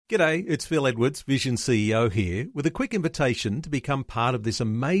G'day, it's Phil Edwards, Vision CEO here, with a quick invitation to become part of this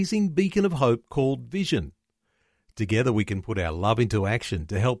amazing beacon of hope called Vision. Together we can put our love into action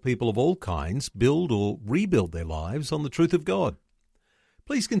to help people of all kinds build or rebuild their lives on the truth of God.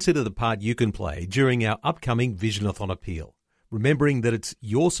 Please consider the part you can play during our upcoming Visionathon appeal, remembering that it's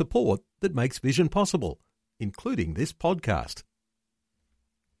your support that makes Vision possible, including this podcast.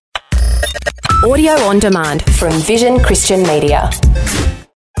 Audio on demand from Vision Christian Media.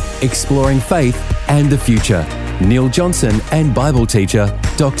 Exploring faith and the future. Neil Johnson and Bible teacher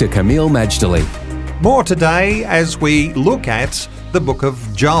Dr. Kameel Majdali. More today as we look at the book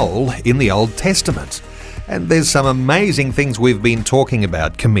of Joel in the Old Testament. And there's some amazing things we've been talking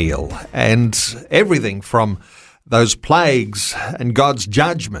about, Kameel, and everything from those plagues and God's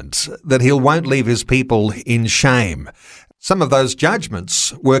judgment that he won't leave his people in shame. Some of those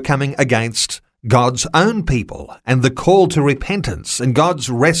judgments were coming against God's own people and the call to repentance and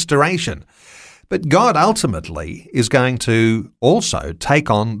God's restoration. But God ultimately is going to also take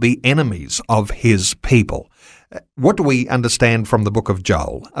on the enemies of his people. What do we understand from the book of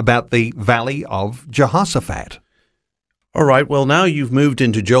Joel about the valley of Jehoshaphat? All right, well, now you've moved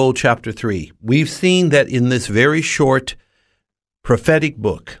into Joel chapter 3. We've seen that in this very short prophetic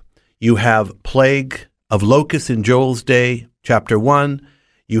book, you have plague of locusts in Joel's day, chapter 1.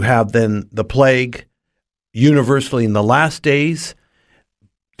 You have then the plague universally in the last days,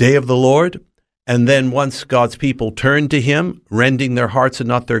 day of the Lord. And then once God's people turn to him, rending their hearts and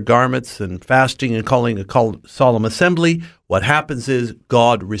not their garments, and fasting and calling a solemn assembly, what happens is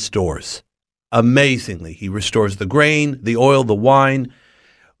God restores. Amazingly, he restores the grain, the oil, the wine,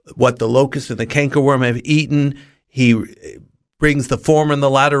 what the locust and the cankerworm have eaten. He brings the former and the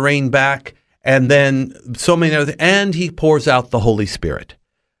latter rain back, and then so many other things, and he pours out the Holy Spirit.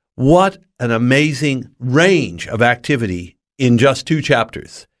 What an amazing range of activity in just 2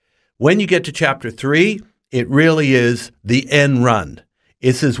 chapters. When you get to chapter 3, it really is the end run.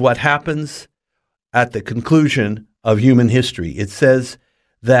 This is what happens at the conclusion of human history. It says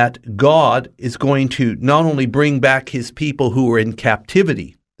that God is going to not only bring back his people who are in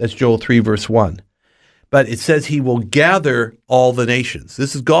captivity, that's Joel 3 verse 1, but it says he will gather all the nations.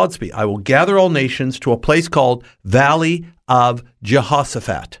 This is God's speech. I will gather all nations to a place called Valley of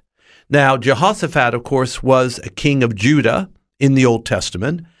Jehoshaphat. Now, Jehoshaphat, of course, was a king of Judah in the Old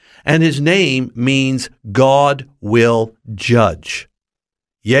Testament, and his name means God will judge.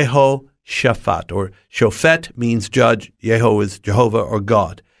 Yehoshaphat, or Shophet means judge. Yeho is Jehovah or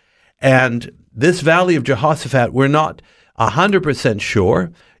God. And this Valley of Jehoshaphat, we're not 100%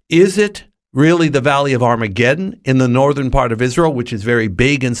 sure. Is it really the Valley of Armageddon in the northern part of Israel, which is very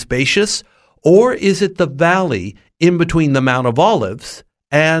big and spacious? Or is it the valley in between the Mount of Olives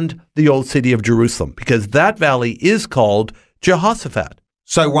and the old city of Jerusalem? Because that valley is called Jehoshaphat.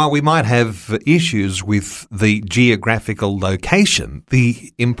 So while we might have issues with the geographical location,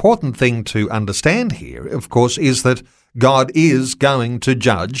 the important thing to understand here, of course, is that God is going to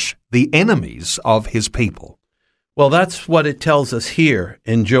judge the enemies of his people. Well, that's what it tells us here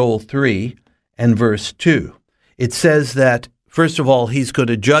in Joel 3 and verse 2. It says that, first of all, he's going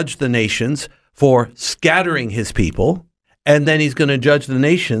to judge the nations for scattering his people, and then he's going to judge the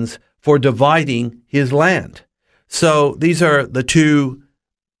nations for dividing his land. So these are the 2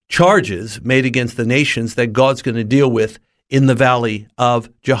 charges made against the nations that God's going to deal with in the Valley of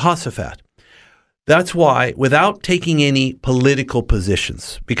Jehoshaphat. That's why, without taking any political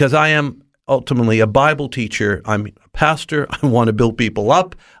positions, because I am ultimately a Bible teacher, I'm a pastor, I want to build people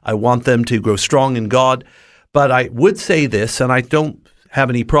up, I want them to grow strong in God, but I would say this, and I don't have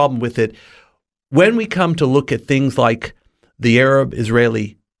any problem with it, when we come to look at things like the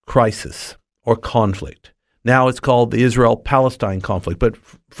Arab-Israeli crisis or conflict. Now it's called the Israel-Palestine conflict. But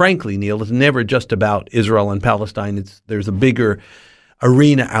frankly, Neil, it's never just about Israel and Palestine. There's a bigger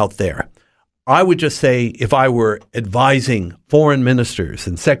arena out there. I would just say, if I were advising foreign ministers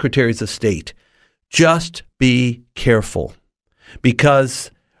and secretaries of state, just be careful.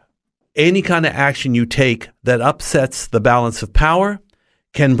 Because any kind of action you take that upsets the balance of power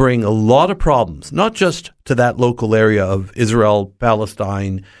can bring a lot of problems, not just to that local area of Israel,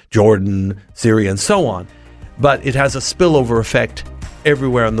 Palestine, Jordan, Syria, and so on, but it has a spillover effect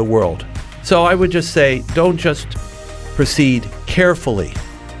everywhere in the world. So I would just say, don't just proceed carefully,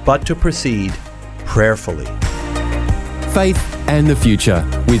 but to proceed prayerfully. Faith and the Future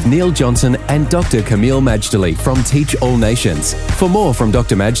with Neil Johnson and Dr. Kameel Majdali from Teach All Nations. For more from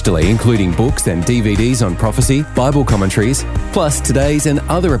Dr. Majdali, including books and DVDs on prophecy, Bible commentaries, plus today's and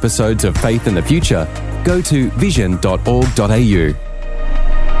other episodes of Faith and the Future, go to vision.org.au.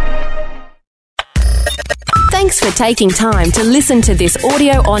 Thanks Thanks for taking time to listen to this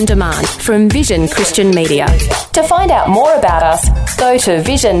audio on demand from Vision Christian Media. To find out more about us, go to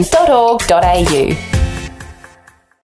vision.org.au.